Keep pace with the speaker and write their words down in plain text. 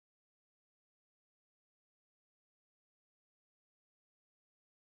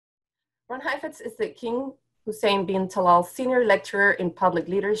Ron Heifetz is the King Hussein bin Talal Senior Lecturer in Public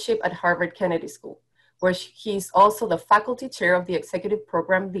Leadership at Harvard Kennedy School, where he is also the faculty chair of the executive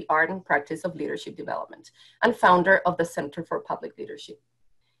program, The Art and Practice of Leadership Development, and founder of the Center for Public Leadership.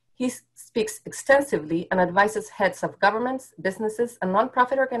 He speaks extensively and advises heads of governments, businesses, and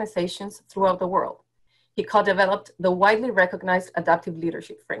nonprofit organizations throughout the world. He co-developed the widely recognized Adaptive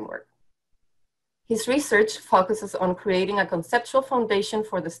Leadership Framework. His research focuses on creating a conceptual foundation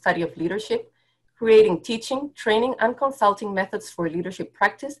for the study of leadership, creating teaching, training, and consulting methods for leadership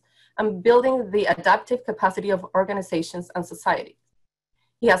practice, and building the adaptive capacity of organizations and society.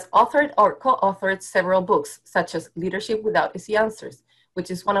 He has authored or co-authored several books, such as Leadership Without Easy Answers, which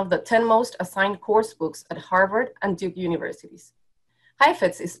is one of the 10 most assigned course books at Harvard and Duke universities.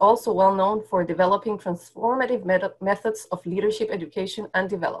 Heifetz is also well known for developing transformative methods of leadership education and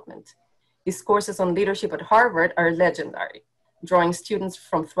development. His courses on leadership at Harvard are legendary. Drawing students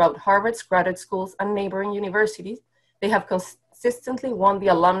from throughout Harvard's graduate schools and neighboring universities, they have consistently won the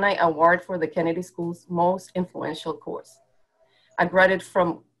Alumni Award for the Kennedy School's most influential course. A graduate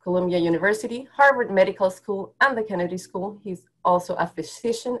from Columbia University, Harvard Medical School, and the Kennedy School, he's also a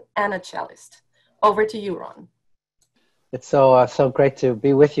physician and a cellist. Over to you, Ron. It's so great to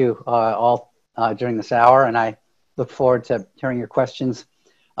be with you all during this hour, and I look forward to hearing your questions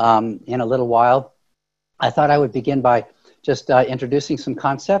in a little while. I thought I would begin by just introducing some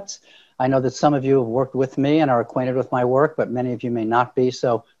concepts. I know that some of you have worked with me and are acquainted with my work, but many of you may not be,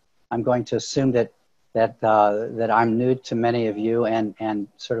 so I'm going to assume that I'm new to many of you and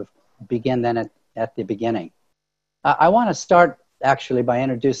sort of begin then at the beginning. I want to start actually by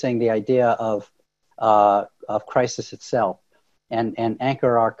introducing the idea of crisis itself and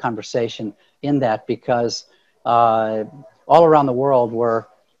anchor our conversation in that, because all around the world we're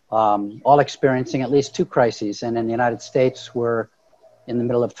all experiencing at least two crises, and in the United States we're in the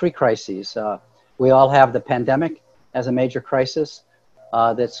middle of three crises. We all have the pandemic as a major crisis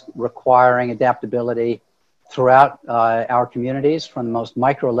that's requiring adaptability throughout our communities, from the most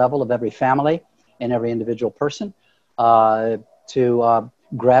micro level of every family and every individual person to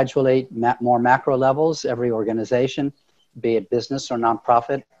gradually more macro levels, every organization, be it business or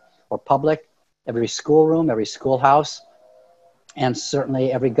nonprofit or public, every schoolroom, every schoolhouse, and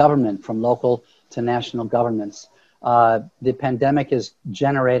certainly every government, from local to national governments. The pandemic is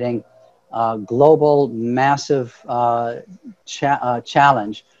generating global, massive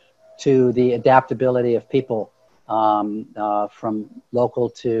challenge to the adaptability of people, from local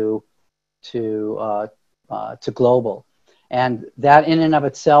to global. And that in and of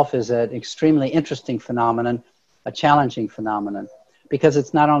itself is an extremely interesting phenomenon, a challenging phenomenon, because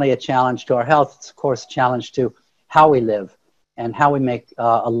it's not only a challenge to our health, it's of course a challenge to how we live and how we make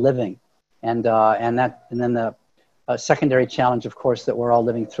a living. And then the secondary challenge, of course, that we're all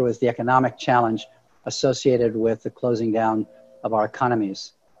living through is the economic challenge associated with the closing down of our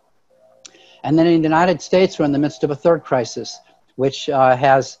economies. And then in the United States, we're in the midst of a third crisis, which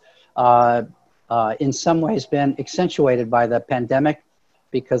has in some ways been accentuated by the pandemic,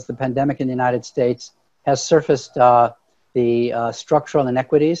 because the pandemic in the United States has surfaced the structural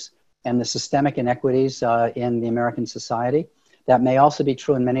inequities and the systemic inequities in the American society. That may also be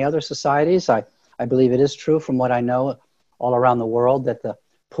true in many other societies. I believe it is true from what I know all around the world that the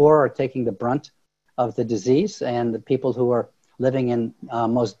poor are taking the brunt of the disease, and the people who are living in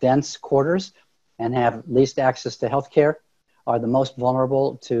most dense quarters and have least access to health care are the most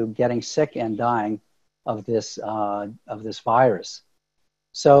vulnerable to getting sick and dying of this virus.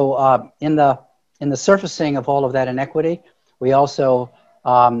 So in the surfacing of all of that inequity, we also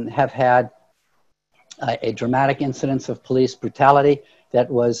have had a dramatic incidence of police brutality that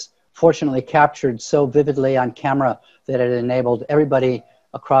was fortunately captured so vividly on camera that it enabled everybody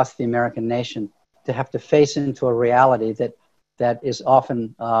across the American nation to have to face into a reality that is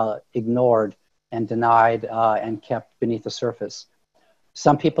often ignored and denied and kept beneath the surface.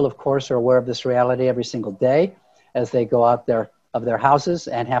 Some people, of course, are aware of this reality every single day as they go out of their houses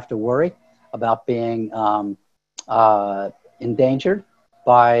and have to worry about being endangered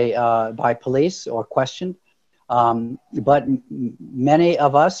by police or questioned. But many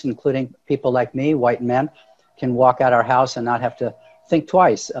of us, including people like me, white men, can walk out our house and not have to think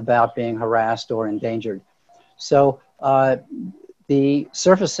twice about being harassed or endangered. So the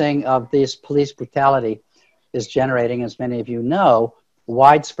surfacing of this police brutality is generating, as many of you know,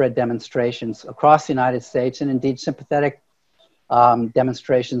 widespread demonstrations across the United States, and indeed sympathetic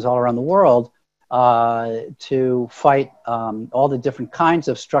demonstrations all around the world to fight all the different kinds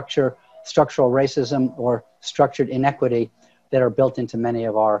of structural racism or structured inequity that are built into many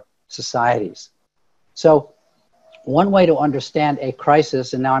of our societies. So one way to understand a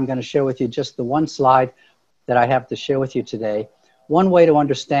crisis, and now I'm going to share with you just the one slide that I have to share with you today. One way to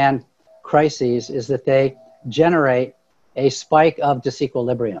understand crises is that they generate a spike of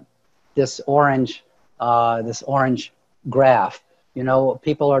disequilibrium. This orange graph. You know,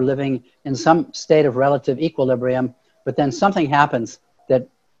 people are living in some state of relative equilibrium, but then something happens that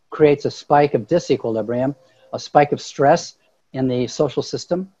creates a spike of disequilibrium, a spike of stress in the social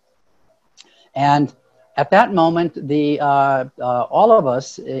system. And at that moment, all of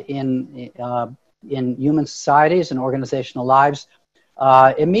us in human societies and organizational lives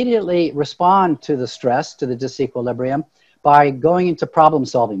immediately respond to the stress, to the disequilibrium, by going into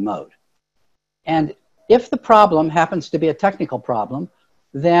problem-solving mode. And if the problem happens to be a technical problem,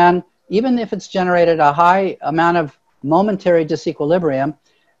 then even if it's generated a high amount of momentary disequilibrium,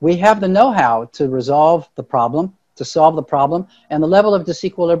 we have the know-how to resolve the problem, to solve the problem, and the level of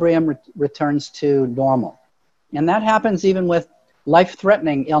disequilibrium returns to normal. And that happens even with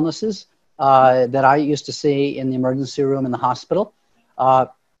life-threatening illnesses that I used to see in the emergency room in the hospital,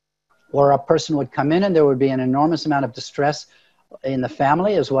 where a person would come in and there would be an enormous amount of distress in the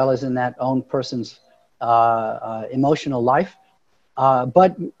family as well as in that own person's emotional life.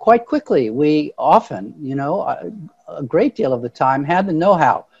 But quite quickly, we often, you know, a great deal of the time had the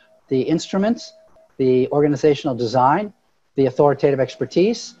know-how, the instruments, the organizational design, the authoritative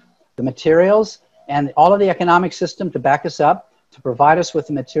expertise, the materials, and all of the economic system to back us up, to provide us with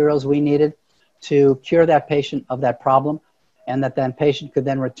the materials we needed to cure that patient of that problem, and that then patient could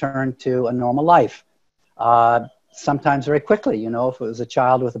then return to a normal life. Sometimes very quickly, you know, if it was a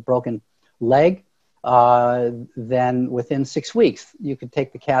child with a broken leg, then within 6 weeks, you could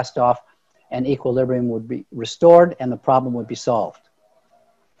take the cast off and equilibrium would be restored and the problem would be solved.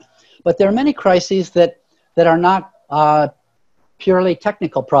 But there are many crises that are not purely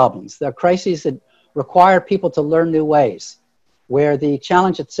technical problems. There are crises that require people to learn new ways, where the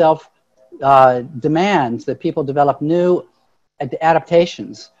challenge itself demands that people develop new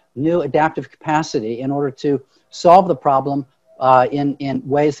adaptations, new adaptive capacity in order to solve the problem in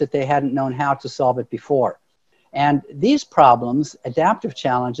ways that they hadn't known how to solve it before. And these problems, adaptive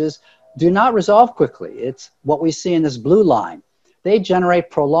challenges, do not resolve quickly. It's what we see in this blue line. They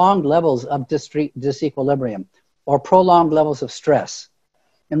generate prolonged levels of disequilibrium or prolonged levels of stress.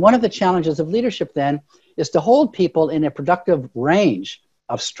 And one of the challenges of leadership then is to hold people in a productive range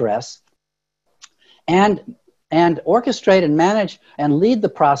of stress and orchestrate and manage and lead the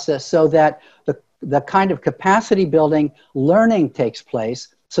process so that the kind of capacity building learning takes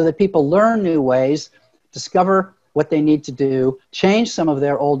place so that people learn new ways, discover what they need to do, change some of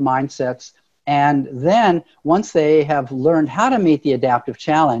their old mindsets, and then once they have learned how to meet the adaptive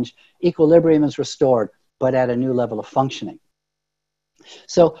challenge, equilibrium is restored, but at a new level of functioning.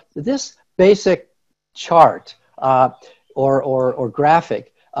 So this basic chart or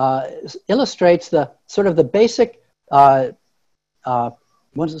graphic illustrates the sort of the basic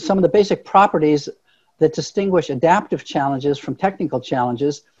some of the basic properties that distinguish adaptive challenges from technical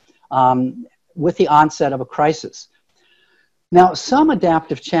challenges with the onset of a crisis. Now, some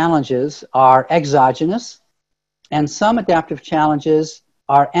adaptive challenges are exogenous, and some adaptive challenges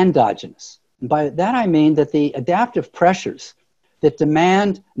are endogenous. And by that I mean that the adaptive pressures that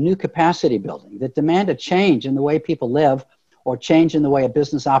demand new capacity building, that demand a change in the way people live, or change in the way a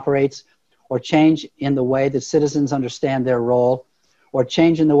business operates, or change in the way that citizens understand their role, or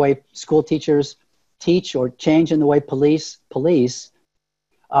change in the way school teachers teach, or change in the way police,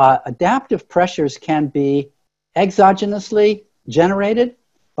 adaptive pressures can be exogenously generated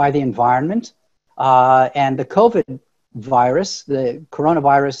by the environment. And the COVID virus, the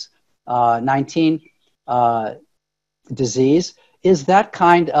coronavirus 19 disease, is that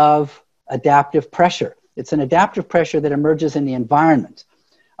kind of adaptive pressure. It's an adaptive pressure that emerges in the environment.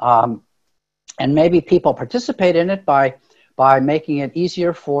 And maybe people participate in it by making it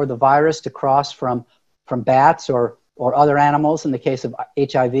easier for the virus to cross from bats or other animals, in the case of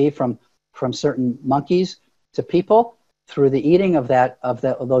HIV, from certain monkeys to people through the eating of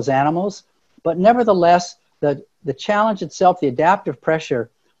those animals. But nevertheless, the challenge itself, the adaptive pressure,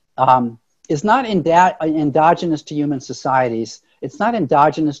 is not endogenous to human societies. It's not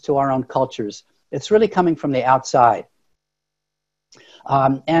endogenous to our own cultures. It's really coming from the outside.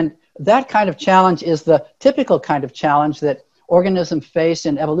 And that kind of challenge is the typical kind of challenge that organisms face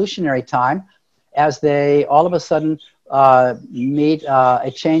in evolutionary time as they all of a sudden meet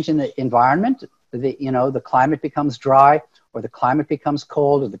a change in the environment. The climate becomes dry, or the climate becomes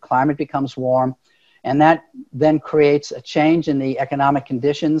cold, or the climate becomes warm. And that then creates a change in the economic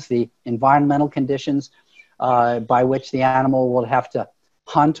conditions, the environmental conditions by which the animal will have to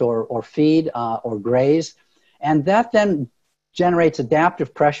hunt or feed or graze. And that then generates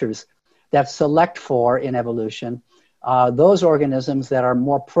adaptive pressures that select for, in evolution, those organisms that are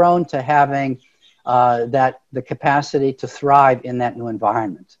more prone to having the capacity to thrive in that new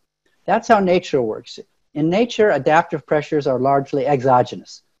environment. That's how nature works. In nature, adaptive pressures are largely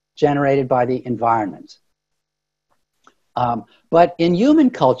exogenous, generated by the environment. But in human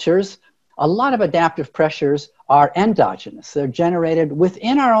cultures, a lot of adaptive pressures are endogenous. They're generated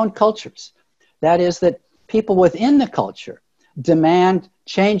within our own cultures. That is, that people within the culture demand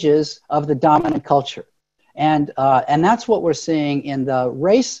changes of the dominant culture. And that's what we're seeing in the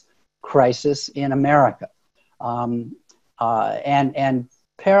race crisis in America, and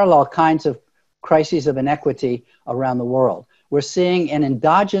parallel kinds of crises of inequity around the world. We're seeing an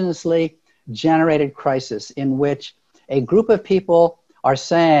endogenously generated crisis in which a group of people are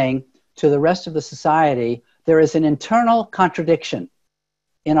saying to the rest of the society, there is an internal contradiction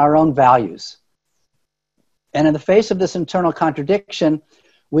in our own values. And in the face of this internal contradiction,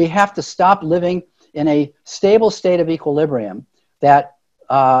 we have to stop living in a stable state of equilibrium that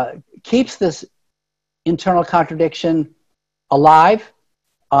keeps this internal contradiction alive,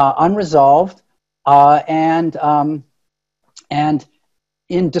 unresolved, and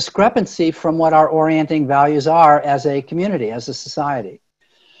in discrepancy from what our orienting values are as a community, as a society.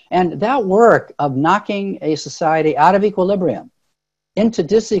 And that work of knocking a society out of equilibrium into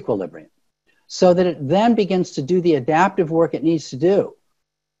disequilibrium, so that it then begins to do the adaptive work it needs to do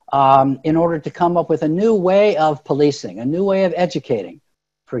in order to come up with a new way of policing, a new way of educating,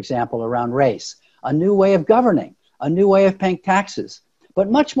 for example, around race, a new way of governing, a new way of paying taxes,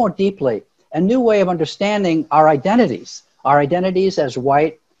 but much more deeply, a new way of understanding our identities as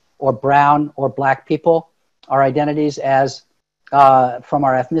white or brown or black people, our identities as from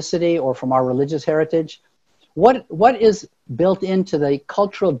our ethnicity or from our religious heritage. What is built into the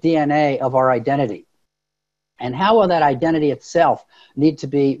cultural DNA of our identity? And how will that identity itself need to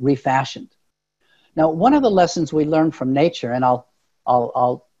be refashioned? Now, one of the lessons we learned from nature, and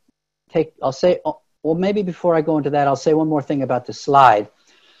I'll say, well, maybe before I go into that, I'll say one more thing about the slide.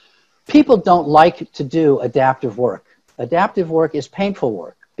 People don't like to do adaptive work. Adaptive work is painful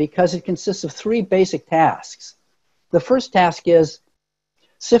work because it consists of three basic tasks. The first task is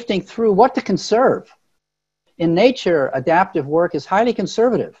sifting through what to conserve. In nature, adaptive work is highly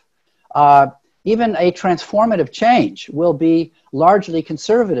conservative. Even a transformative change will be largely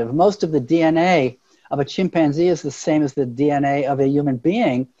conservative. Most of the DNA of a chimpanzee is the same as the DNA of a human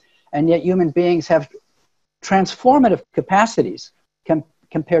being, and yet human beings have transformative capacities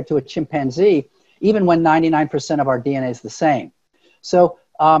compared to a chimpanzee, even when 99% of our DNA is the same. So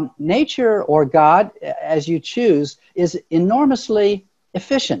nature, or God, as you choose, is enormously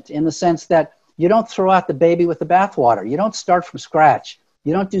efficient in the sense that you don't throw out the baby with the bathwater. You don't start from scratch.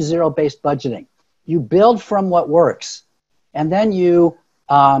 You don't do zero-based budgeting. You build from what works, and then you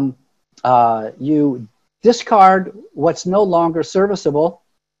discard what's no longer serviceable,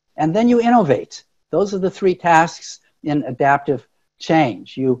 and then you innovate. Those are the three tasks in adaptive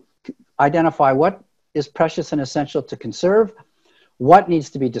change. You identify what is precious and essential to conserve, what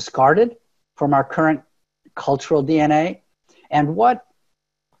needs to be discarded from our current cultural DNA, and what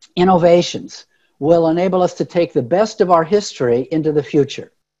innovations will enable us to take the best of our history into the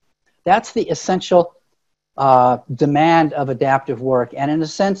future. That's the essential demand of adaptive work. And in a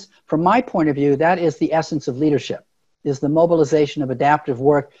sense, from my point of view, that is the essence of leadership, is the mobilization of adaptive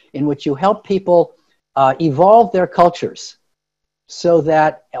work in which you help people evolve their cultures so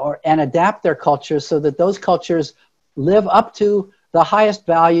that, and adapt their cultures so that those cultures live up to the highest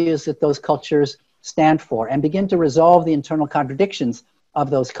values that those cultures stand for and begin to resolve the internal contradictions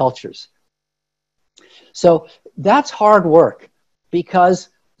of those cultures. So that's hard work because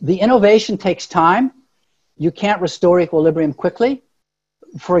the innovation takes time. You can't restore equilibrium quickly.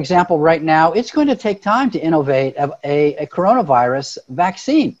 For example, right now, it's going to take time to innovate a coronavirus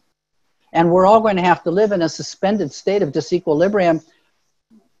vaccine. And we're all going to have to live in a suspended state of disequilibrium.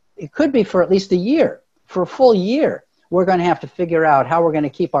 It could be for at least a year, for a full year. We're going to have to figure out how we're going to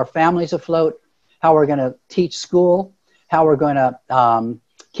keep our families afloat, how we're going to teach school, how we're going to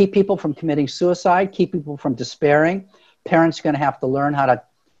keep people from committing suicide, keep people from despairing. Parents are going to have to learn how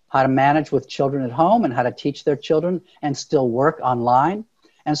to manage with children at home and how to teach their children and still work online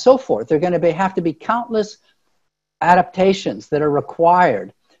and so forth. There are going to have to be countless adaptations that are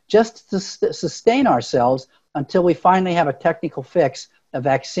required just to sustain ourselves until we finally have a technical fix, a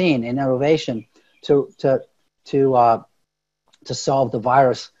vaccine, an innovation to solve the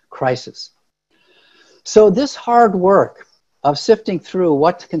virus crisis. So this hard work of sifting through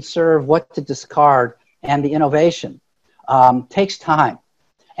what to conserve, what to discard, and the innovation takes time.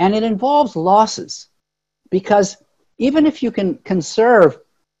 And it involves losses. Because even if you can conserve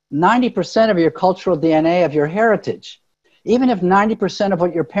 90% of your cultural DNA of your heritage, even if 90% of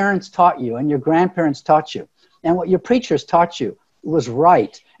what your parents taught you and your grandparents taught you and what your preachers taught you was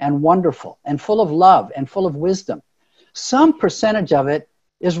right and wonderful and full of love and full of wisdom, some percentage of it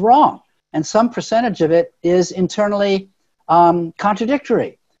is wrong, and some percentage of it is internally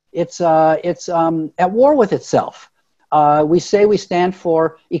contradictory. It's at war with itself. We say we stand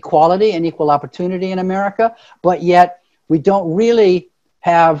for equality and equal opportunity in America, but yet we don't really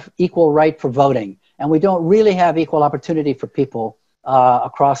have equal right for voting, and we don't really have equal opportunity for people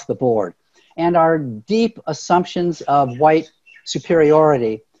across the board. And our deep assumptions of white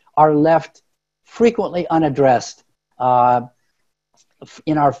superiority are left frequently unaddressed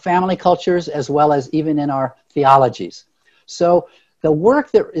in our family cultures as well as even in our theologies. So the work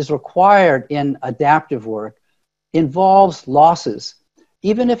that is required in adaptive work involves losses.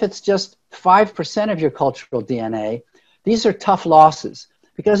 Even if it's just 5% of your cultural DNA, these are tough losses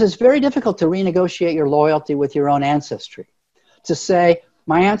because it's very difficult to renegotiate your loyalty with your own ancestry. To say,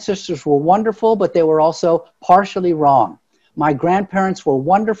 my ancestors were wonderful, but they were also partially wrong. My grandparents were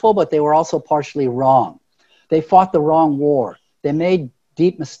wonderful, but they were also partially wrong. They fought the wrong war. They made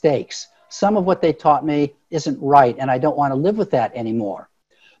deep mistakes. Some of what they taught me isn't right, and I don't want to live with that anymore.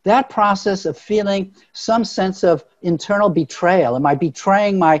 That process of feeling some sense of internal betrayal. Am I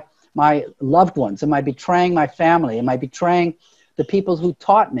betraying my loved ones? Am I betraying my family? Am I betraying the people who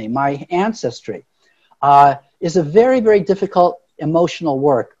taught me, my ancestry? Is a very, very difficult emotional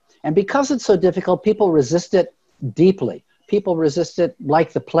work. And because it's so difficult, people resist it deeply. People resist it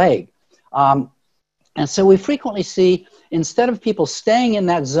like the plague. And so we frequently see, instead of people staying in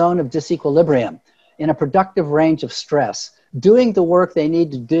that zone of disequilibrium, in a productive range of stress, doing the work they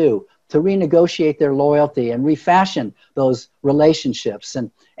need to do to renegotiate their loyalty and refashion those relationships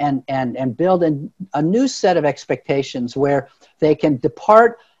and build a new set of expectations where they can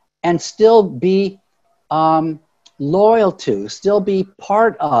depart and still be loyal to, still be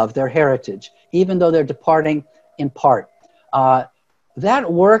part of their heritage, even though they're departing in part.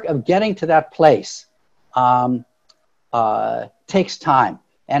 That work of getting to that place takes time,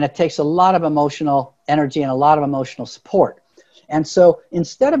 and it takes a lot of emotional energy and a lot of emotional support. And so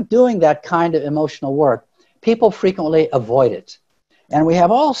instead of doing that kind of emotional work, people frequently avoid it. And we have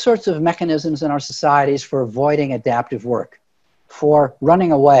all sorts of mechanisms in our societies for avoiding adaptive work, for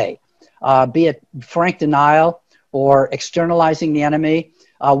running away, be it frank denial or externalizing the enemy.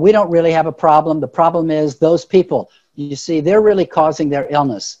 We don't really have a problem. The problem is those people. You see, they're really causing their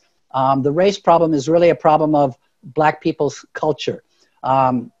illness. The race problem is really a problem of Black people's culture.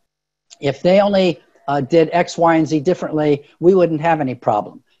 If they only did X, Y, and Z differently, we wouldn't have any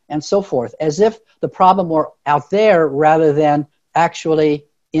problem, and so forth, as if the problem were out there rather than actually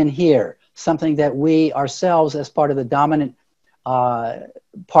in here, something that we ourselves, as part of the dominant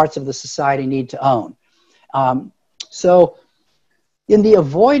parts of the society, need to own. So in the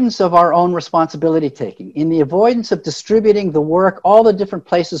avoidance of our own responsibility taking, in the avoidance of distributing the work all the different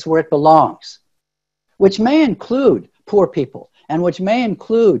places where it belongs, which may include poor people and which may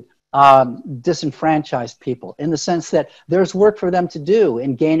include disenfranchised people, in the sense that there's work for them to do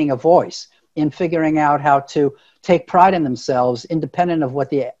in gaining a voice, in figuring out how to take pride in themselves independent of what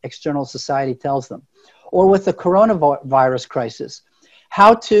the external society tells them. Or with the coronavirus crisis,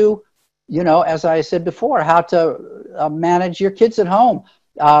 how to, you know, as I said before, how to manage your kids at home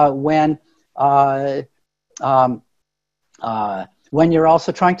when you're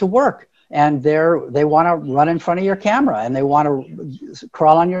also trying to work. And they want to run in front of your camera, and they want to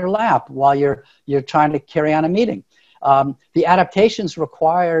crawl on your lap while you're trying to carry on a meeting. The adaptations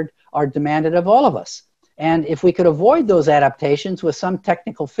required are demanded of all of us. And if we could avoid those adaptations with some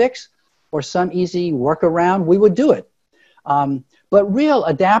technical fix or some easy workaround, we would do it. But real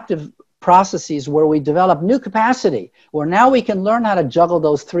adaptive processes where we develop new capacity, where now we can learn how to juggle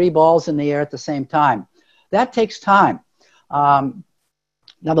those three balls in the air at the same time, that takes time.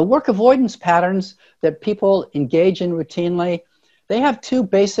 Now, the work avoidance patterns that people engage in routinely, they have two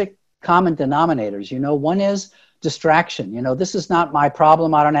basic common denominators. You know, one is distraction. You know, this is not my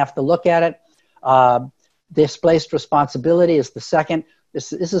problem. I don't have to look at it. Displaced responsibility is the second.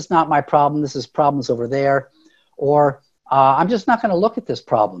 This is not my problem. This is problems over there. Or I'm just not going to look at this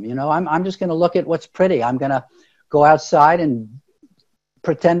problem. You know, I'm just going to look at what's pretty. I'm going to go outside and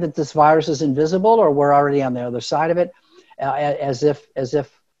pretend that this virus is invisible, or we're already on the other side of it. As if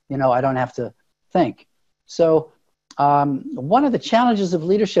you know, I don't have to think. So one of the challenges of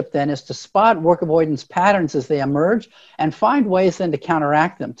leadership then is to spot work avoidance patterns as they emerge and find ways then to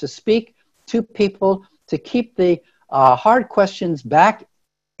counteract them, to speak to people, to keep the hard questions back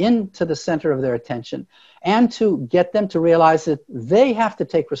into the center of their attention, and to get them to realize that they have to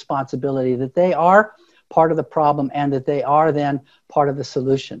take responsibility, that they are part of the problem and that they are then part of the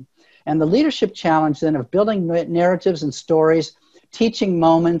solution. And the leadership challenge then of building narratives and stories, teaching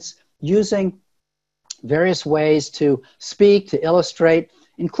moments, using various ways to speak, to illustrate,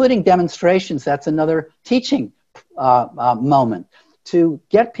 including demonstrations. That's another teaching moment, to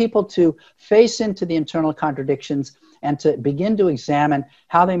get people to face into the internal contradictions and to begin to examine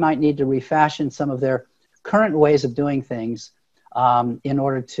how they might need to refashion some of their current ways of doing things in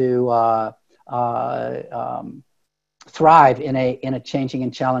order to thrive in a changing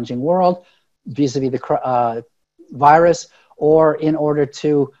and challenging world vis-a-vis the virus, or in order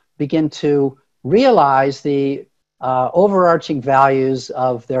to begin to realize the overarching values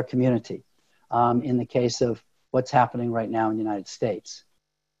of their community in the case of what's happening right now in the United States.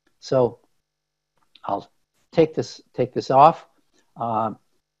 So I'll take this off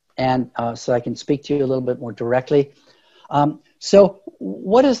and so I can speak to you a little bit more directly. So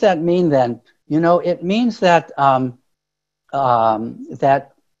what does that mean then? You know, it means that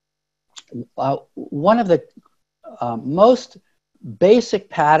that one of the most basic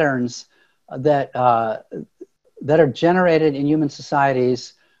patterns that that are generated in human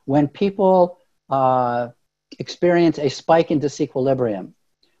societies when people experience a spike in disequilibrium,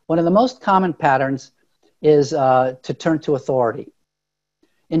 one of the most common patterns is to turn to authority.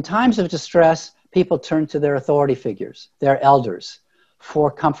 In times of distress, people turn to their authority figures, their elders,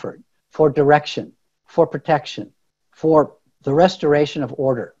 for comfort, for direction, for protection, for the restoration of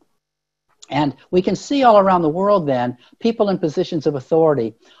order. And we can see all around the world then, people in positions of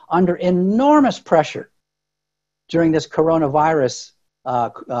authority under enormous pressure during this coronavirus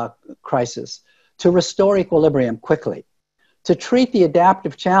crisis to restore equilibrium quickly, to treat the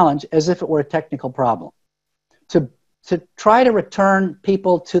adaptive challenge as if it were a technical problem, to try to return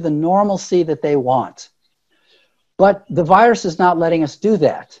people to the normalcy that they want. But the virus is not letting us do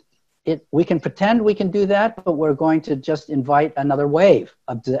that. We can pretend we can do that, but we're going to just invite another wave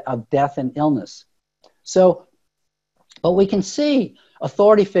of death and illness. So, but we can see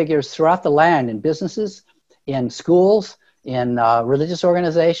authority figures throughout the land in businesses, in schools, in religious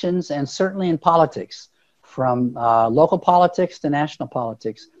organizations, and certainly in politics, from local politics to national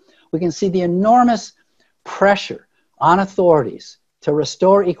politics. We can see the enormous pressure on authorities to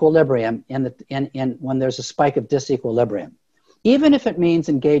restore equilibrium when there's a spike of disequilibrium, even if it means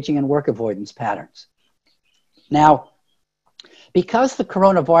engaging in work avoidance patterns. Now, because the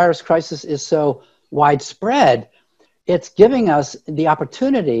coronavirus crisis is so widespread, it's giving us the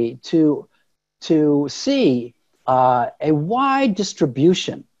opportunity to see a wide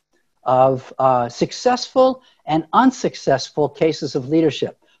distribution of successful and unsuccessful cases of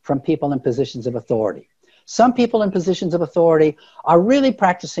leadership from people in positions of authority. Some people in positions of authority are really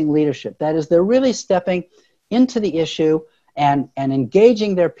practicing leadership. That is, they're really stepping into the issue and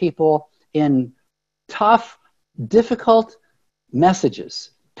engaging their people in tough, difficult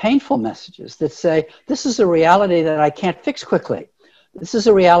messages, painful messages that say, this is a reality that I can't fix quickly. This is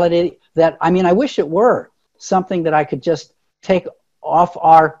a reality that, I mean, I wish it were something that I could just take off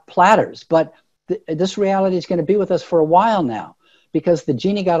our platters, but this reality is going to be with us for a while now because the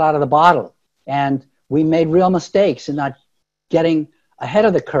genie got out of the bottle and we made real mistakes in not getting ahead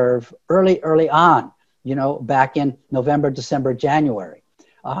of the curve early on, you know, back in November, December, January,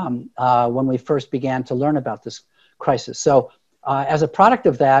 when we first began to learn about this crisis. So as a product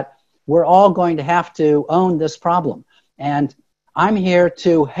of that, we're all going to have to own this problem. And I'm here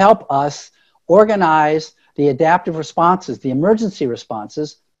to help us organize the adaptive responses, the emergency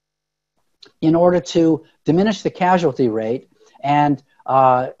responses, in order to diminish the casualty rate and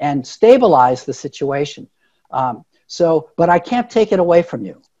stabilize the situation. But I can't take it away from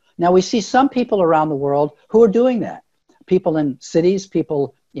you. Now, we see some people around the world who are doing that. People in cities,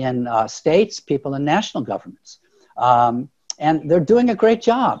 people in states, people in national governments. And they're doing a great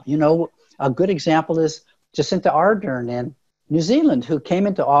job. You know, a good example is Jacinda Ardern in New Zealand, who came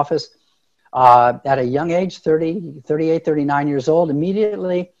into office at a young age, 38, 39 years old,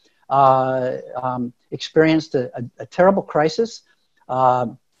 immediately experienced a terrible crisis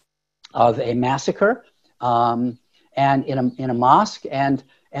of a massacre and in a mosque, and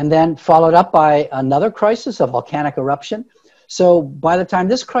then followed up by another crisis, a volcanic eruption. So by the time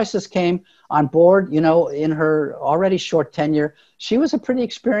this crisis came on board, you know, in her already short tenure, she was a pretty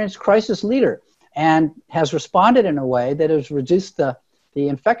experienced crisis leader and has responded in a way that has reduced the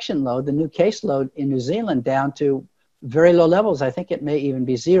infection load, the new case load in New Zealand down to very low levels. I think it may even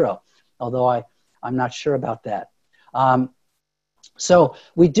be zero, although I'm not sure about that. So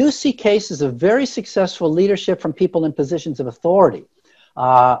we do see cases of very successful leadership from people in positions of authority.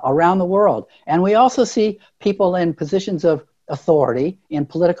 around the world. And we also see people in positions of authority, in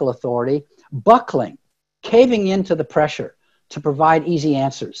political authority, buckling, caving into the pressure to provide easy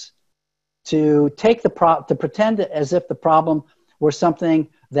answers, to take to pretend as if the problem were something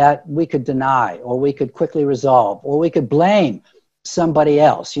that we could deny, or we could quickly resolve, or we could blame somebody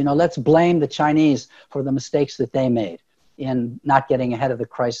else. You know, let's blame the Chinese for the mistakes that they made in not getting ahead of the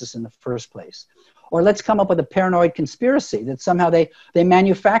crisis in the first place. Or let's come up with a paranoid conspiracy that somehow they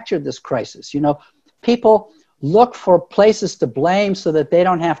manufactured this crisis. You know, people look for places to blame so that they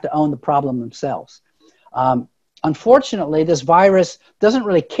don't have to own the problem themselves. Unfortunately, this virus doesn't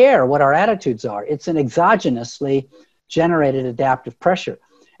really care what our attitudes are. It's an exogenously generated adaptive pressure.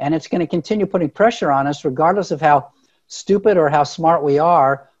 And it's going to continue putting pressure on us regardless of how stupid or how smart we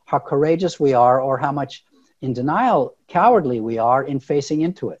are, how courageous we are, or how much in denial, cowardly we are in facing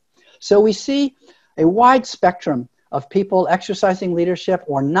into it. So we see a wide spectrum of people exercising leadership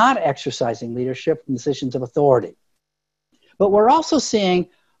or not exercising leadership from positions of authority. But we're also seeing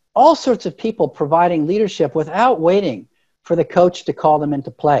all sorts of people providing leadership without waiting for the coach to call them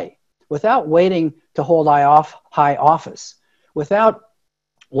into play, without waiting to hold high office, without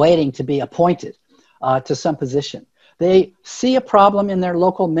waiting to be appointed to some position. They see a problem in their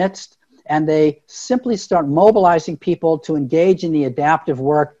local midst, and they simply start mobilizing people to engage in the adaptive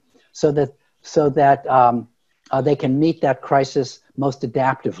work so that they can meet that crisis most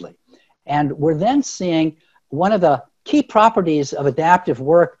adaptively. And we're then seeing one of the key properties of adaptive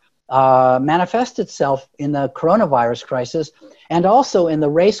work manifest itself in the coronavirus crisis and also in the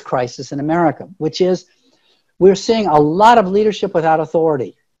race crisis in America, which is we're seeing a lot of leadership without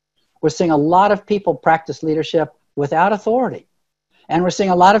authority. We're seeing a lot of people practice leadership without authority. And we're seeing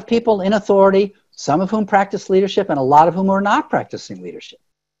a lot of people in authority, some of whom practice leadership and a lot of whom are not practicing leadership.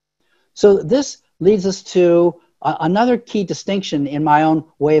 So this leads us to another key distinction in my own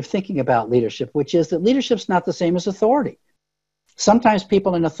way of thinking about leadership, which is that leadership's not the same as authority. Sometimes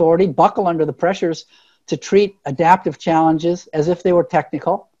people in authority buckle under the pressures to treat adaptive challenges as if they were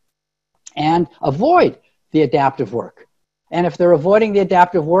technical and avoid the adaptive work. And if they're avoiding the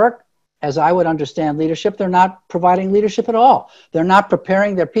adaptive work, as I would understand leadership, they're not providing leadership at all. They're not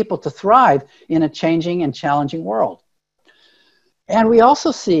preparing their people to thrive in a changing and challenging world. And we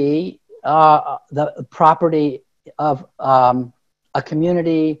also see the property of a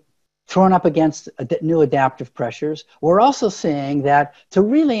community thrown up against new adaptive pressures. We're also seeing that to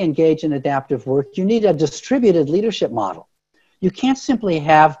really engage in adaptive work, you need a distributed leadership model. You can't simply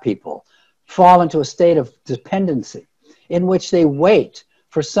have people fall into a state of dependency in which they wait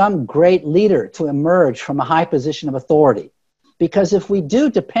for some great leader to emerge from a high position of authority. Because if we do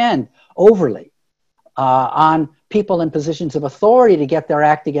depend overly on people in positions of authority to get their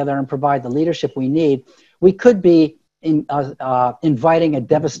act together and provide the leadership we need, we could be inviting a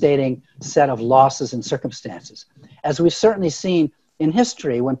devastating set of losses and circumstances. As we've certainly seen in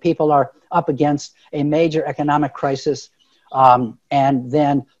history, when people are up against a major economic crisis and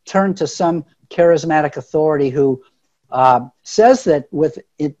then turn to some charismatic authority who says that with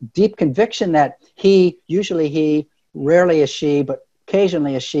deep conviction that usually he, rarely a she, but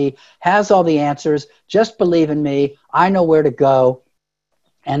occasionally a she, has all the answers, just believe in me, I know where to go.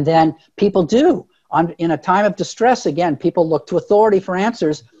 And then people do. In a time of distress, again, people look to authority for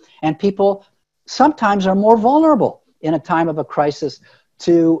answers, and people sometimes are more vulnerable in a time of a crisis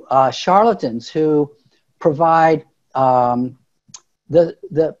to charlatans who provide the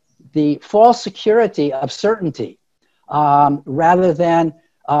false security of certainty rather than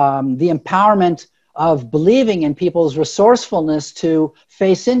the empowerment of believing in people's resourcefulness to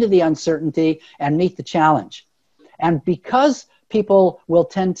face into the uncertainty and meet the challenge. And because people will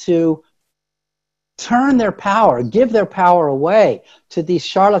tend to turn their power, give their power away to these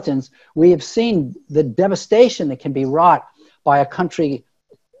charlatans, we have seen the devastation that can be wrought by a country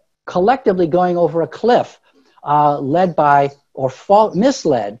collectively going over a cliff, led by or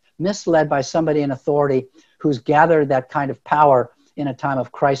misled by somebody in authority who's gathered that kind of power in a time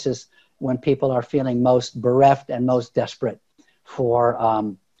of crisis when people are feeling most bereft and most desperate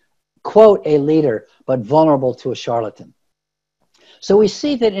for, quote, a leader, but vulnerable to a charlatan. So we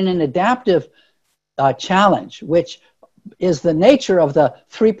see that in an adaptive challenge, which is the nature of the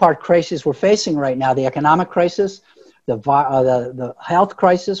three-part crisis we're facing right now: the economic crisis, the health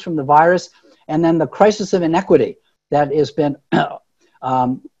crisis from the virus, and then the crisis of inequity that has been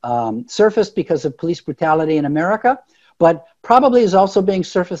surfaced because of police brutality in America, but probably is also being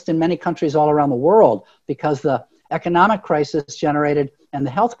surfaced in many countries all around the world because the economic crisis generated and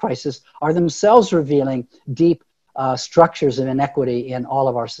the health crisis are themselves revealing deep structures of inequity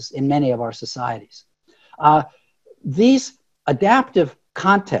in many of our societies. These adaptive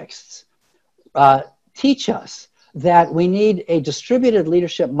contexts teach us that we need a distributed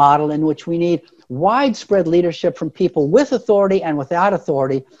leadership model in which we need widespread leadership from people with authority and without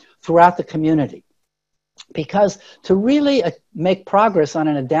authority throughout the community. Because to really make progress on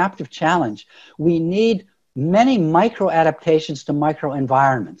an adaptive challenge, we need many micro adaptations to micro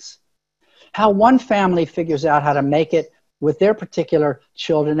environments. How one family figures out how to make it with their particular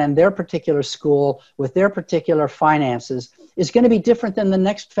children and their particular school, with their particular finances, is going to be different than the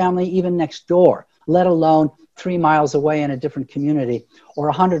next family, even next door, let alone 3 miles away in a different community or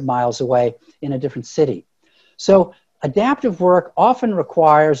 100 miles away in a different city. So adaptive work often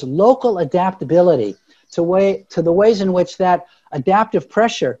requires local adaptability to the ways in which that adaptive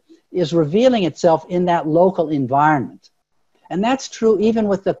pressure is revealing itself in that local environment. And that's true even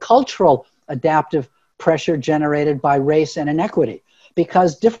with the cultural adaptive pressure generated by race and inequity,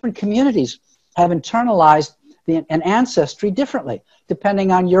 because different communities have internalized an ancestry differently,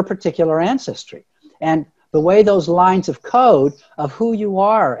 depending on your particular ancestry. And the way those lines of code of who you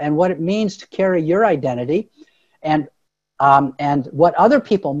are and what it means to carry your identity and what other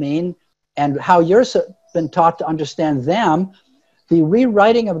people mean and how you're been taught to understand them, the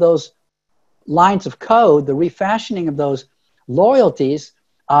rewriting of those lines of code, the refashioning of those loyalties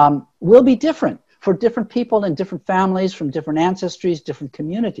will be different for different people in different families, from different ancestries, different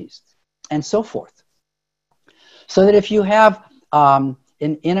communities, and so forth. So that if you have,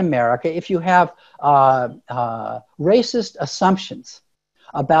 in America, if you have racist assumptions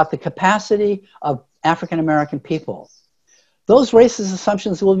about the capacity of African American people, those racist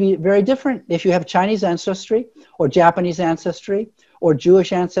assumptions will be very different if you have Chinese ancestry or Japanese ancestry or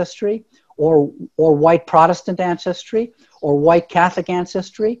Jewish ancestry or white Protestant ancestry or white Catholic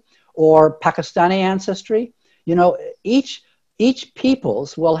ancestry or Pakistani ancestry. You know, each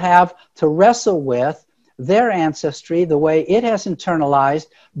peoples will have to wrestle with their ancestry, the way it has internalized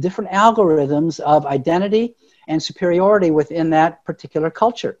different algorithms of identity and superiority within that particular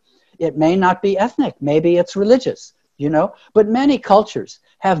culture. It may not be ethnic, maybe it's religious, you know, but many cultures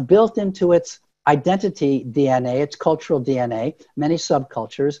have built into its identity DNA, its cultural DNA, many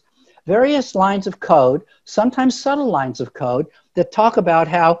subcultures, various lines of code, sometimes subtle lines of code that talk about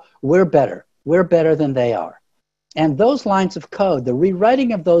how we're better than they are. And those lines of code, the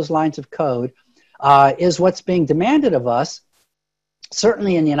rewriting of those lines of code is what's being demanded of us,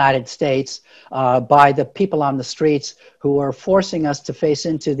 certainly in the United States, by the people on the streets who are forcing us to face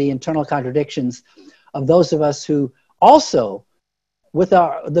into the internal contradictions of those of us who also, with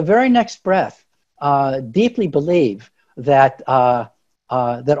the very next breath, deeply believe that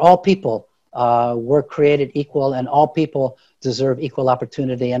that all people were created equal and all people deserve equal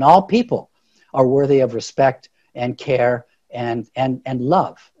opportunity and all people are worthy of respect and care and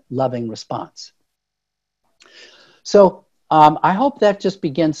loving response. So I hope that just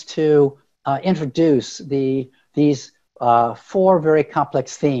begins to introduce these 4 very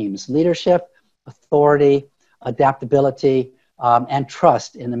complex themes: leadership, authority, adaptability, and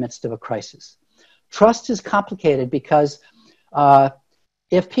trust in the midst of a crisis. Trust is complicated because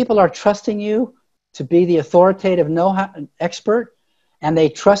if people are trusting you to be the authoritative expert, and they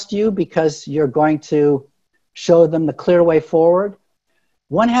trust you because you're going to show them the clear way forward,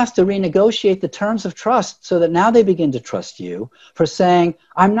 one has to renegotiate the terms of trust so that now they begin to trust you for saying,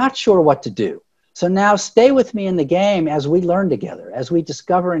 I'm not sure what to do. So now stay with me in the game as we learn together, as we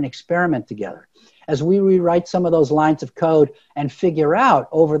discover and experiment together, as we rewrite some of those lines of code and figure out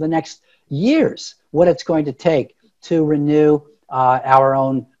over the next years what it's going to take to renew our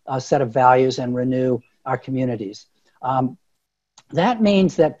own set of values and renew our communities. That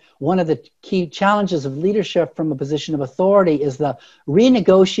means that one of the key challenges of leadership from a position of authority is the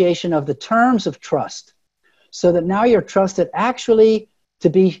renegotiation of the terms of trust, so that now you're trusted actually to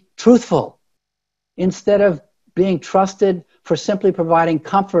be truthful instead of being trusted for simply providing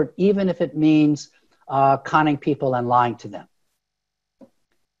comfort, even if it means conning people and lying to them.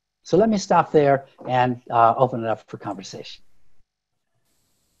 So let me stop there and open it up for conversation.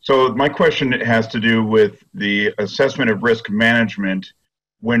 So my question has to do with the assessment of risk management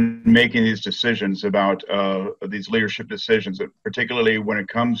when making these decisions about these leadership decisions, particularly when it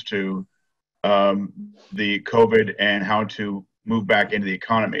comes to the COVID and how to move back into the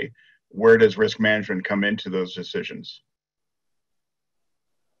economy. Where does risk management come into those decisions?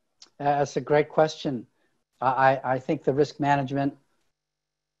 That's a great question. I think the risk management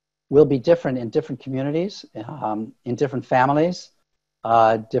will be different in different communities, in different families,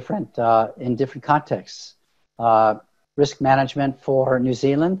 in different contexts. Risk management for New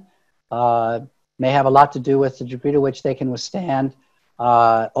Zealand may have a lot to do with the degree to which they can withstand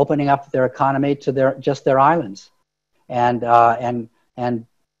opening up their economy to just their islands, and and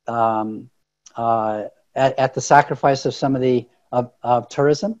at the sacrifice of some of the of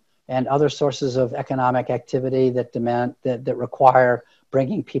tourism and other sources of economic activity that that require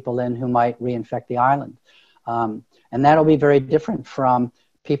bringing people in who might reinfect the island. And that'll be very different from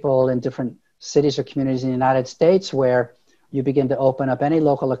people in different cities or communities in the United States, where you begin to open up any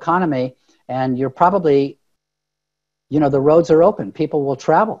local economy and you're probably, the roads are open. People will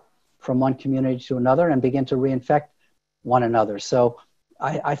travel from one community to another and begin to reinfect one another. So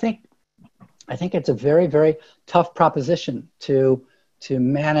I think it's a very, very tough proposition to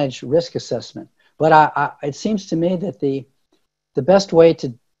manage risk assessment. But it seems to me that the best way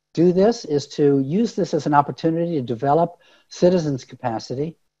to do this is to use this as an opportunity to develop citizens'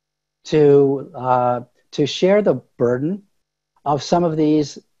 capacity to share the burden of some of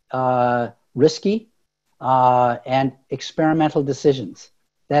these risky and experimental decisions.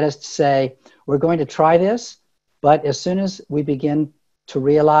 That is to say, we're going to try this, but as soon as we begin to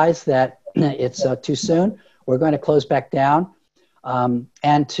realize that it's too soon, we're going to close back down,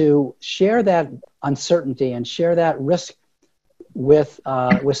 and to share that uncertainty and share that risk with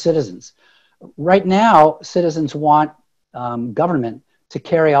citizens. Right now, citizens want government to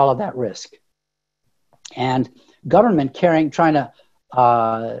carry all of that risk, and government trying to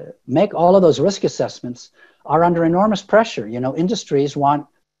make all of those risk assessments are under enormous pressure. Industries want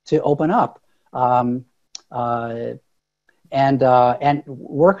to open up, and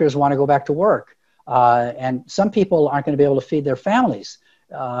workers want to go back to work, and some people aren't going to be able to feed their families,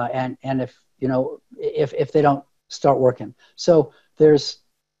 and if they don't start working. So it's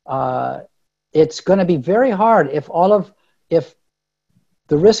going to be very hard if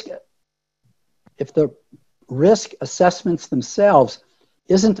the risk assessments themselves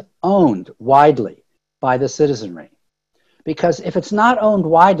isn't owned widely by the citizenry. Because if it's not owned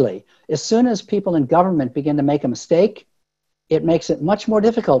widely, as soon as people in government begin to make a mistake, it makes it much more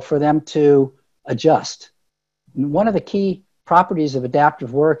difficult for them to adjust. One of the key properties of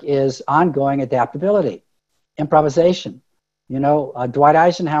adaptive work is ongoing adaptability, improvisation. Dwight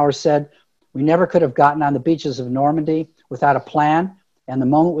Eisenhower said, we never could have gotten on the beaches of Normandy without a plan, and the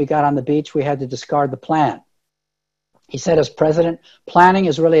moment we got on the beach, we had to discard the plan. He said, as president, planning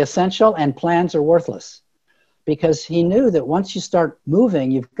is really essential and plans are worthless, because he knew that once you start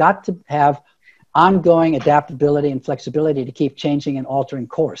moving, you've got to have ongoing adaptability and flexibility to keep changing and altering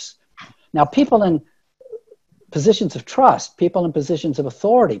course. Now, people in positions of trust, people in positions of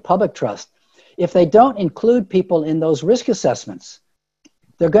authority, public trust, if they don't include people in those risk assessments,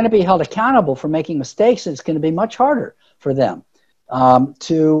 they're going to be held accountable for making mistakes, and it's going to be much harder for them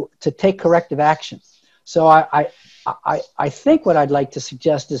to take corrective action. So I think what I'd like to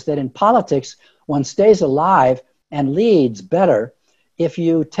suggest is that in politics, one stays alive and leads better if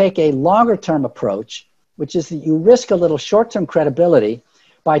you take a longer-term approach, which is that you risk a little short-term credibility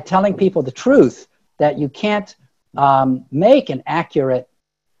by telling people the truth that you can't make an accurate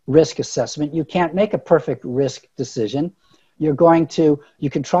risk assessment. You can't make a perfect risk decision. You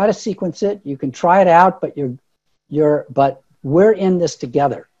can try to sequence it, you can try it out, but but we're in this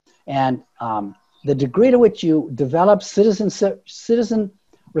together. And the degree to which you develop citizen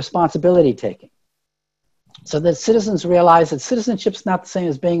responsibility taking, so that citizens realize that citizenship's not the same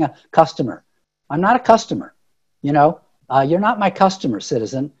as being a customer. I'm not a customer. You're not my customer,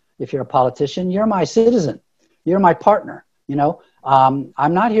 citizen. If you're a politician, you're my citizen. You're my partner. I'm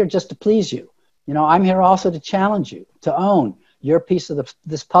not here just to please you. I'm here also to challenge you, to own your piece of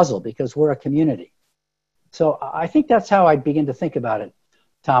this puzzle, because we're a community. So I think that's how I begin to think about it,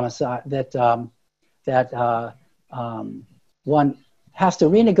 Thomas, that one has to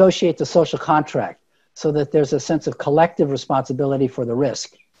renegotiate the social contract so that there's a sense of collective responsibility for the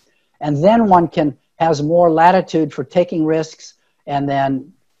risk. And then one has more latitude for taking risks and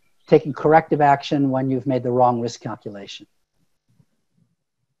then taking corrective action when you've made the wrong risk calculation.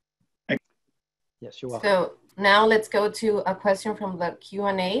 Yes, you're welcome. So now let's go to a question from the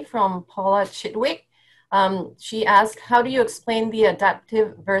Q&A from Paula Chitwick. She asked, how do you explain the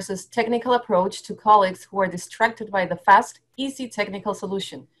adaptive versus technical approach to colleagues who are distracted by the fast, easy technical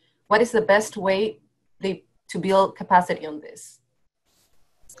solution? What is the best way to build capacity on this?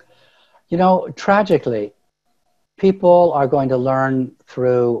 Tragically, people are going to learn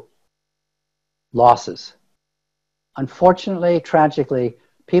through losses. Unfortunately, tragically,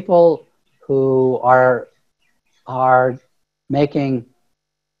 people who are making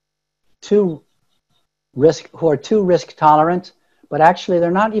too risk tolerant, but actually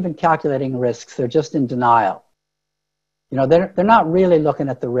they're not even calculating risks. They're just in denial. They're not really looking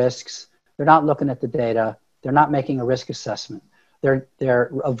at the risks. They're not looking at the data. They're not making a risk assessment. They're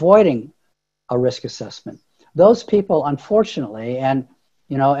avoiding a risk assessment. those people, unfortunately, and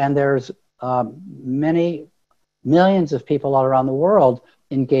there's many millions of people all around the world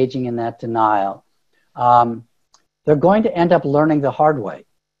engaging in that denial. They're going to end up learning the hard way,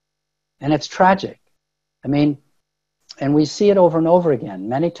 and it's tragic. I mean, and we see it over and over again.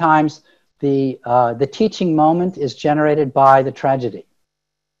 Many times, the teaching moment is generated by the tragedy.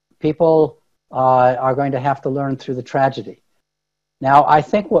 People are going to have to learn through the tragedy. Now, I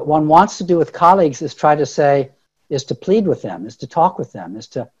think what one wants to do with colleagues is to plead with them, is to talk with them, is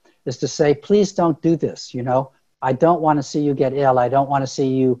to say, please don't do this. I don't want to see you get ill. I don't want to see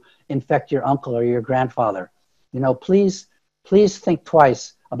you infect your uncle or your grandfather. Please think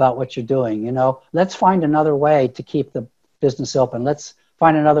twice about what you're doing. Let's find another way to keep the business open. Let's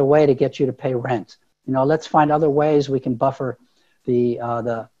find another way to get you to pay rent. Let's find other ways we can buffer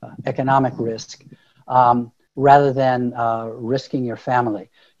the economic risk rather than risking your family.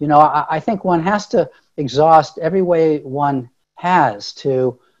 I think one has to exhaust every way one has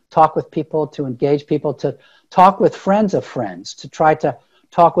to talk with people, to engage people, to talk with friends of friends, to try to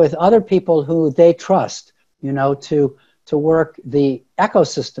talk with other people who they trust, to work the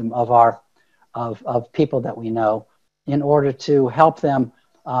ecosystem of people that we know in order to help them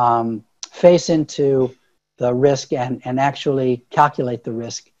face into the risk and actually calculate the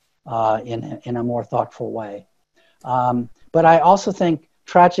risk in a more thoughtful way. But I also think,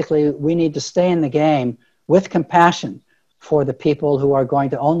 tragically, we need to stay in the game with compassion for the people who are going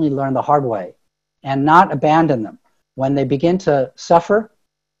to only learn the hard way and not abandon them. When they begin to suffer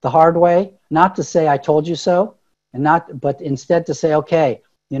the hard way, not to say, I told you so, but instead to say, okay,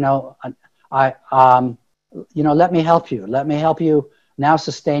 let me help you. Let me help you now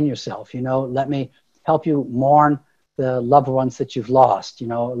sustain yourself. Let me help you mourn the loved ones that you've lost.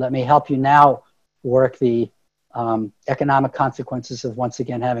 Let me help you now work the economic consequences of once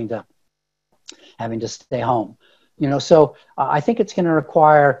again having to stay home. So I think it's going to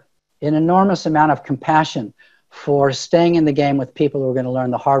require an enormous amount of compassion for staying in the game with people who are going to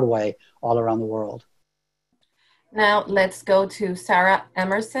learn the hard way all around the world. Now let's go to Sarah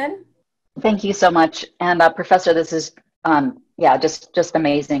Emerson. Thank you so much. And Professor, this is, just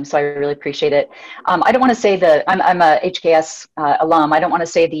amazing. So I really appreciate it. I don't want to say that I'm a HKS alum. I don't want to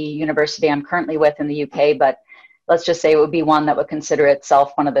say the university I'm currently with in the UK, but let's just say it would be one that would consider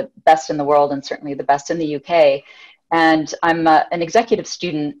itself one of the best in the world and certainly the best in the UK. And I'm an executive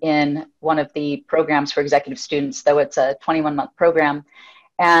student in one of the programs for executive students, though it's a 21-month program.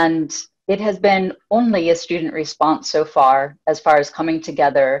 And it has been only a student response so far as coming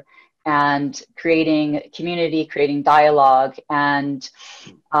together and creating community, creating dialogue. And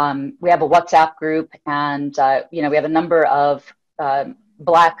we have a WhatsApp group, and we have a number of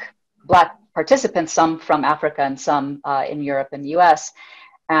Black participants, some from Africa and some in Europe and the US,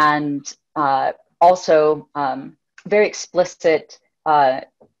 and also very explicit, I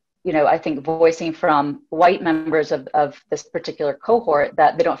think voicing from white members of this particular cohort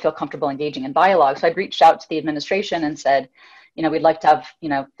that they don't feel comfortable engaging in dialogue. So I'd reached out to the administration and said, we'd like to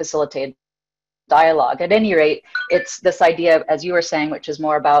have, facilitated dialogue. At any rate, it's this idea, as you were saying, which is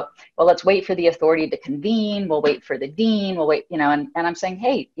more about, well, let's wait for the authority to convene. We'll wait for the dean. We'll wait, and I'm saying,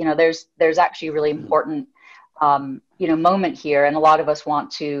 hey, there's actually a really important, moment here. And a lot of us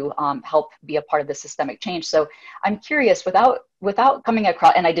want to help be a part of the systemic change. So I'm curious, without coming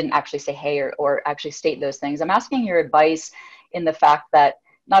across, and I didn't actually say, hey, or actually state those things, I'm asking your advice in the fact that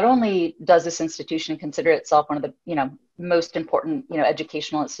not only does this institution consider itself one of the, most important,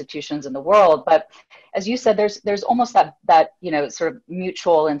 educational institutions in the world, but as you said, there's almost that sort of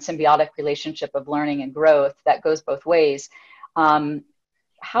mutual and symbiotic relationship of learning and growth that goes both ways.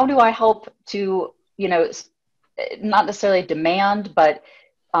 How do I help to, not necessarily demand, but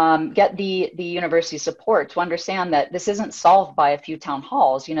get the university support to understand that this isn't solved by a few town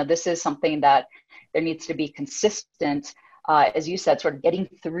halls. This is something that there needs to be consistent, as you said, sort of getting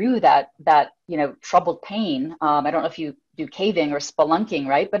through that troubled pain. I don't know if you do caving or spelunking,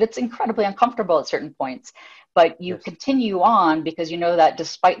 right? But it's incredibly uncomfortable at certain points. But you continue on because you know that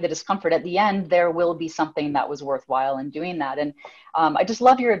despite the discomfort at the end, there will be something that was worthwhile in doing that. And I just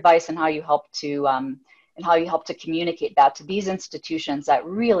love your advice and how you help to communicate that to these institutions that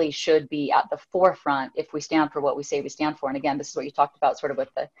really should be at the forefront if we stand for what we say we stand for. And again, this is what you talked about sort of with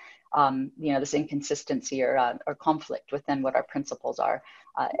the, this inconsistency or conflict within what our principles are.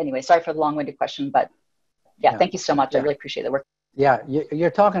 Anyway, sorry for the long-winded question, but thank you so much. I really appreciate the work. Yeah, you're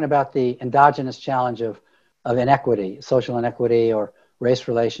talking about the endogenous challenge of inequity, social inequity or race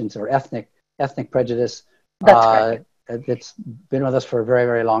relations or ethnic prejudice. That's correct. It's been with us for a very,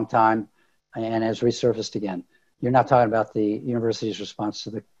 very long time and has resurfaced again. You're not talking about the university's response to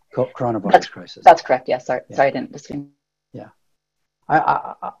the coronavirus crisis. That's correct. Yeah. Sorry, Yeah. sorry, I didn't just. Yeah.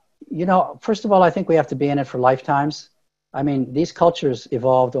 You know, first of all, I think we have to be in it for lifetimes. I mean, these cultures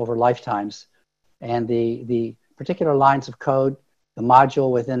evolved over lifetimes, and the particular lines of code, the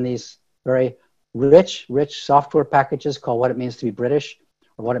module within these very rich software packages called what it means to be British,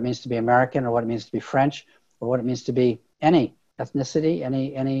 or what it means to be American, or what it means to be French, or what it means to be any ethnicity,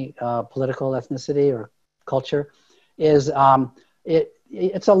 any political ethnicity or culture, is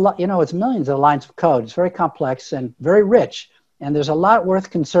it's a lot. You know, it's millions of lines of code. It's very complex and very rich, and there's a lot worth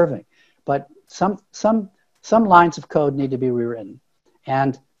conserving. But some lines of code need to be rewritten,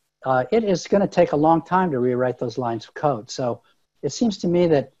 and it is going to take a long time to rewrite those lines of code. So it seems to me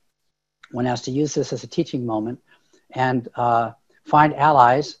that one has to use this as a teaching moment and find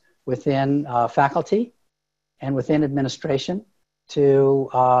allies within faculty and within administration to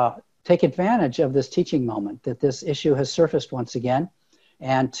take advantage of this teaching moment that this issue has surfaced once again,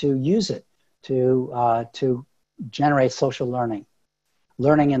 and to use it to generate social learning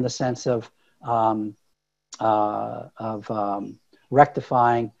in the sense of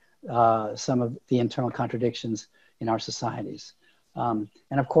rectifying some of the internal contradictions in our societies. And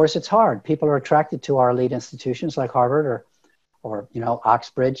of course, it's hard. People are attracted to our elite institutions like Harvard or you know,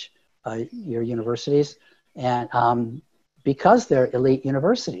 Oxbridge, your universities, and because they're elite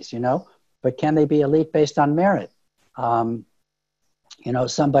universities, you know. But can they be elite based on merit? You know,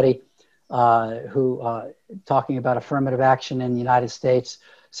 somebody who talking about affirmative action in the United States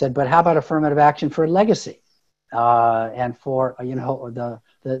said, but how about affirmative action for legacy and for, you know,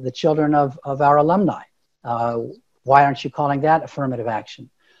 the children of our alumni? Why aren't you calling that affirmative action?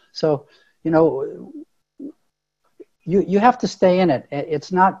 So, you know, you have to stay in it.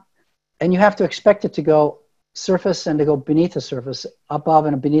 It's not, and you have to expect it to go surface and to go beneath the surface, above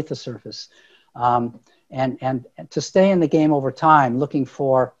and beneath the surface. And to stay in the game over time, looking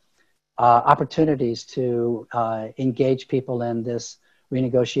for opportunities to engage people in this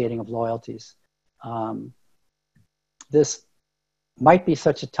renegotiating of loyalties. This might be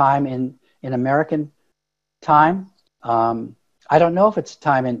such a time in American time. I don't know if it's a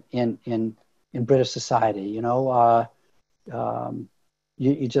time in British society. You know,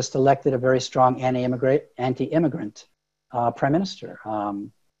 you just elected a very strong anti-immigrant prime minister.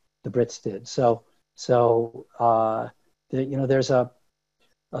 The Brits did. So you know, there's a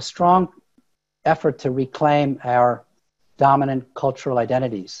strong effort to reclaim our dominant cultural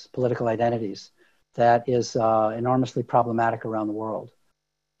identities, political identities, that is enormously problematic around the world.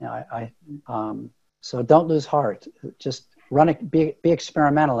 You know, so don't lose heart. Just run it, be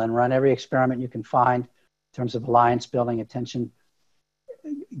experimental, and run every experiment you can find in terms of alliance building, attention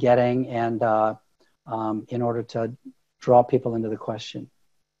getting, and in order to draw people into the question.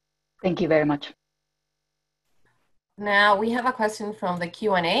 Thank you very much. Now we have a question from the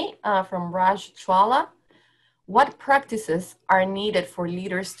Q&A from Raj Chwala. What practices are needed for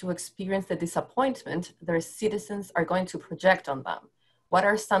leaders to experience the disappointment their citizens are going to project on them? What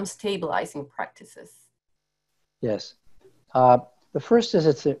are some stabilizing practices? Yes. The first is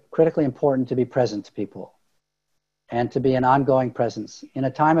it's critically important to be present to people and to be an ongoing presence. In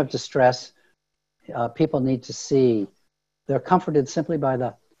a time of distress, people need to see, they're comforted simply by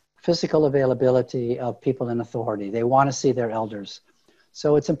the physical availability of people in authority. They want to see their elders.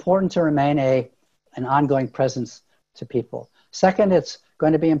 So it's important to remain an ongoing presence to people. Second, it's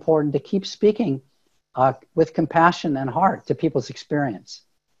going to be important to keep speaking with compassion and heart to people's experience.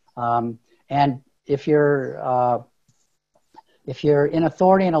 And if you're in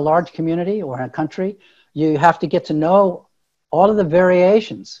authority in a large community or in a country, you have to get to know all of the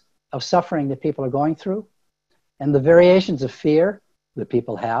variations of suffering that people are going through, and the variations of fear that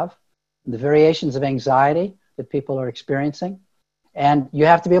people have, the variations of anxiety that people are experiencing, and you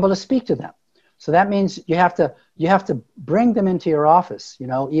have to be able to speak to them. So that means you have to bring them into your office, you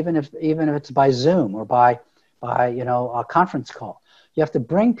know, even if it's by Zoom or by you know, a conference call. You have to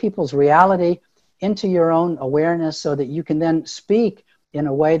bring people's reality into your own awareness so that you can then speak in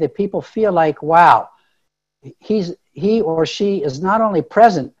a way that people feel like, wow, he or she is not only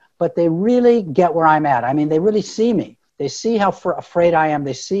present, but they really get where I'm at. I mean, they really see me. They see how afraid I am.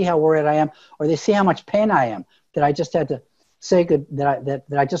 They see how worried I am, or they see how much pain I am, that I just had to say that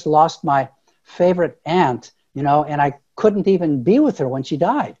I just lost my favorite aunt, you know, and I couldn't even be with her when she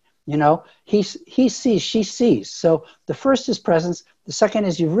died. You know, he sees, she sees. So the first is presence. The second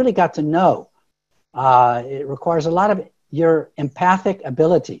is you've really got to know. It requires a lot of your empathic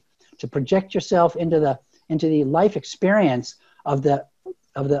ability to project yourself into the life experience of the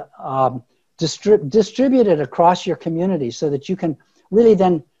distributed across your community, so that you can really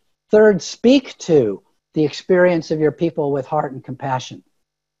then third speak to the experience of your people with heart and compassion.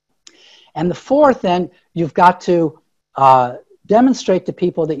 And the fourth, then, you've got to demonstrate to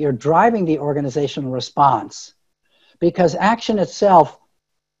people that you're driving the organizational response, because action itself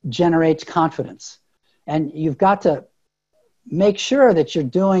generates confidence. And you've got to make sure that you're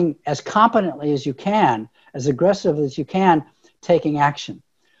doing as competently as you can, as aggressively as you can, taking action.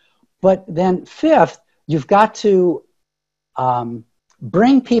 But then fifth, you've got to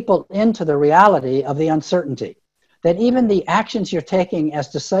bring people into the reality of the uncertainty, that even the actions you're taking, as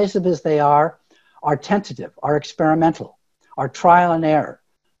decisive as they are tentative, are experimental, are trial and error,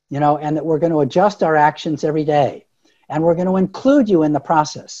 you know, and that we're going to adjust our actions every day, and we're going to include you in the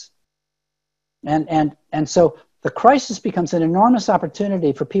process. And so the crisis becomes an enormous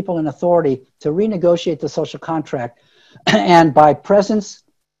opportunity for people in authority to renegotiate the social contract, and by presence,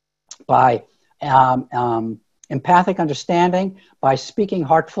 by empathic understanding, by speaking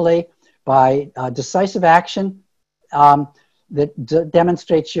heartfully, by decisive action that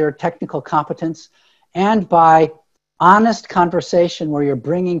demonstrates your technical competence, and by honest conversation where you're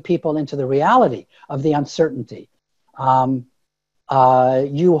bringing people into the reality of the uncertainty.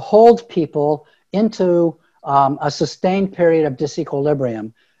 You hold people into a sustained period of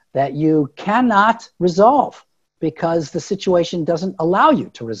disequilibrium that you cannot resolve because the situation doesn't allow you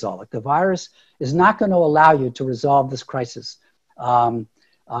to resolve it. The virus is not going to allow you to resolve this crisis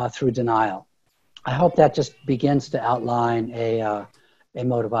through denial. I hope that just begins to outline a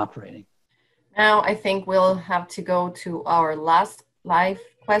mode of operating. Now I think we'll have to go to our last live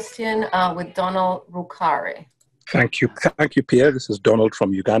question with Donald Rukare. Thank you, Pierre. This is Donald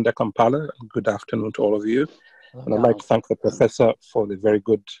from Uganda, Kampala. Good afternoon to all of you. Hello, and I'd like to thank the professor for the very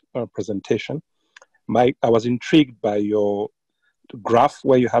good presentation. I was intrigued by your graph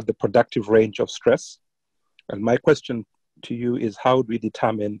where you had the productive range of stress. And my question to you is, how do we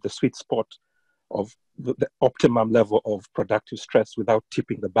determine the sweet spot of the optimum level of productive stress without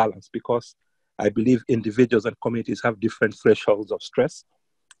tipping the balance? Because I believe individuals and communities have different thresholds of stress.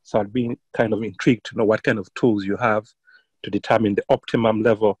 So I'd be kind of intrigued to know what kind of tools you have to determine the optimum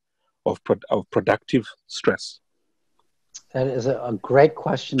level of productive stress. That is a great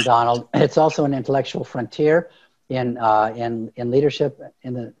question, Donald. It's also an intellectual frontier in leadership,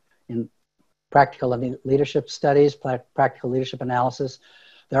 in practical leadership studies, practical leadership analysis.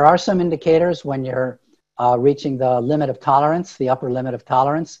 There are some indicators when you're reaching the limit of tolerance, the upper limit of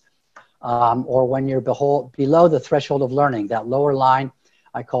tolerance, or when you're below the threshold of learning. That lower line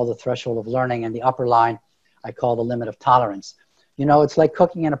I call the threshold of learning, and the upper line I call the limit of tolerance. You know, it's like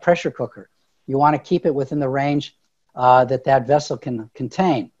cooking in a pressure cooker. You want to keep it within the range that vessel can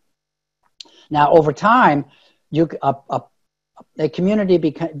contain. Now, over time, a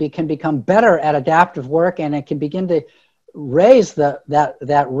community can become better at adaptive work, and it can begin to raise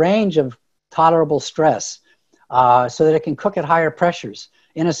that range of tolerable stress so that it can cook at higher pressures.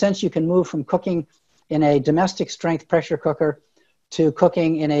 In a sense, you can move from cooking in a domestic strength pressure cooker to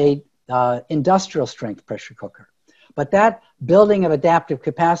cooking in a industrial strength pressure cooker. But that building of adaptive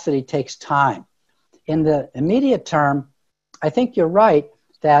capacity takes time. In the immediate term, I think you're right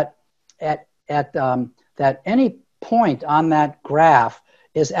that that any point on that graph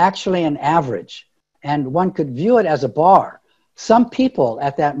is actually an average, and one could view it as a bar. Some people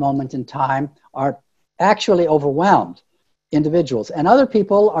at that moment in time are actually overwhelmed individuals, and other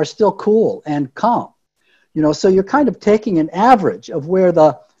people are still cool and calm. You know, so you're kind of taking an average of where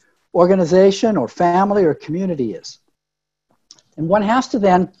the organization or family or community is. And one has to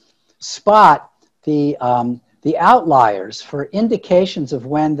then spot the outliers for indications of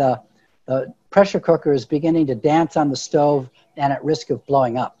when the pressure cooker is beginning to dance on the stove and at risk of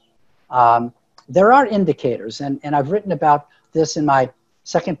blowing up. There are indicators, and I've written about this in my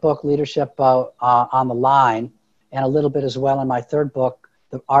second book, Leadership on the Line, and a little bit as well in my third book,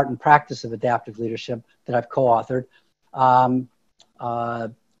 The Art and Practice of Adaptive Leadership, that I've co-authored.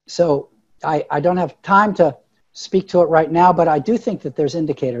 So I don't have time to speak to it right now, but I do think that there's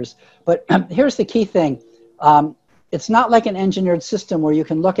indicators. But here's the key thing. It's not like an engineered system where you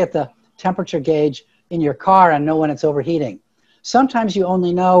can look at the temperature gauge in your car and know when it's overheating. Sometimes you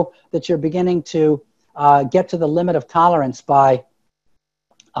only know that you're beginning to get to the limit of tolerance by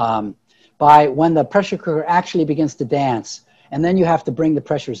when the pressure cooker actually begins to dance, and then you have to bring the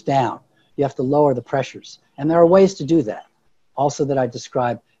pressures down. You have to lower the pressures. And there are ways to do that, also that I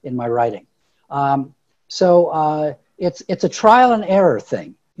describe in my writing. So it's a trial and error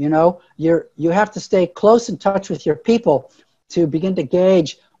thing. You know, you have to stay close in touch with your people to begin to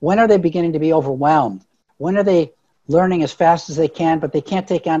gauge when are they beginning to be overwhelmed? When are they learning as fast as they can, but they can't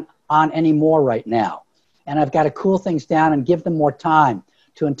take on any more right now? And I've got to cool things down and give them more time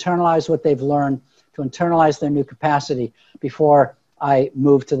to internalize what they've learned, to internalize their new capacity before I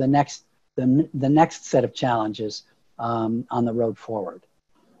move to the next the next set of challenges on the road forward.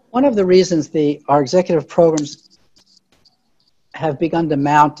 One of the reasons our executive programs have begun to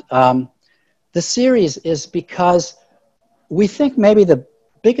mount the series is because we think maybe the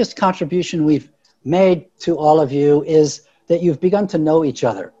biggest contribution we've made to all of you is that you've begun to know each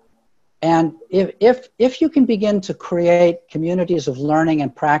other. And if you can begin to create communities of learning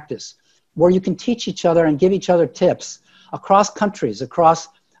and practice where you can teach each other and give each other tips across countries, across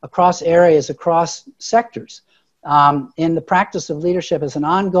areas, across sectors, in the practice of leadership as an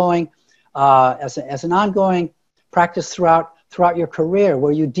ongoing practice throughout your career,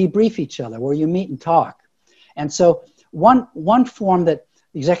 where you debrief each other, where you meet and talk. And so one form that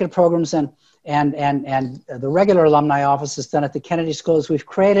the executive programs and the regular alumni office has done at the Kennedy School is we've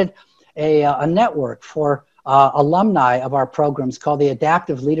created a network for alumni of our programs called the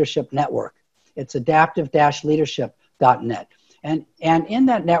Adaptive Leadership Network. It's adaptive-leadership.net. And in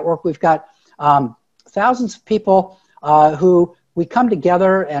that network, we've got thousands of people who we come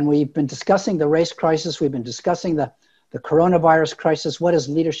together, and we've been discussing the race crisis. We've been discussing the coronavirus crisis. What does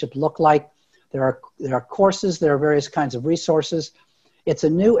leadership look like? There are courses. There are various kinds of resources. It's a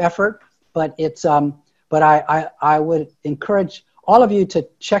new effort, but I would encourage all of you to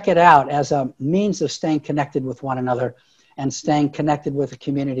check it out as a means of staying connected with one another and staying connected with a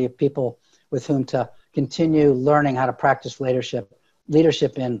community of people with whom to continue learning how to practice leadership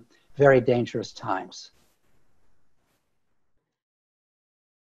in very dangerous times.